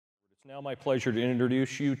It's now my pleasure to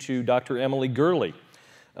introduce you to Dr. Emily Gurley,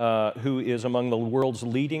 who is among the world's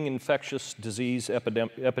leading infectious disease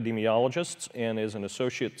epidemiologists and is an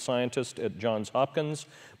associate scientist at Johns Hopkins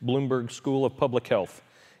Bloomberg School of Public Health.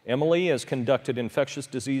 Emily has conducted infectious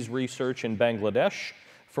disease research in Bangladesh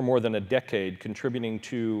for more than a decade, contributing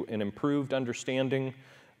to an improved understanding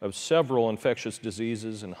of several infectious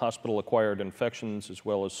diseases and hospital-acquired infections, as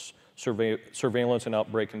well as surveillance and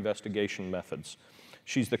outbreak investigation methods.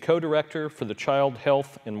 She's the co-director for the Child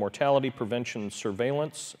Health and Mortality Prevention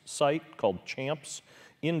Surveillance site called CHAMPS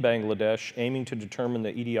in Bangladesh, aiming to determine the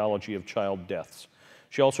etiology of child deaths.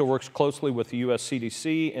 She also works closely with the US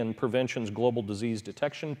CDC and Prevention's Global Disease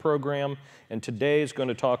Detection Program, and today is going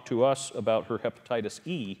to talk to us about her hepatitis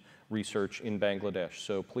E research in Bangladesh.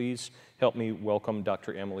 So please help me welcome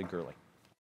Dr. Emily Gurley.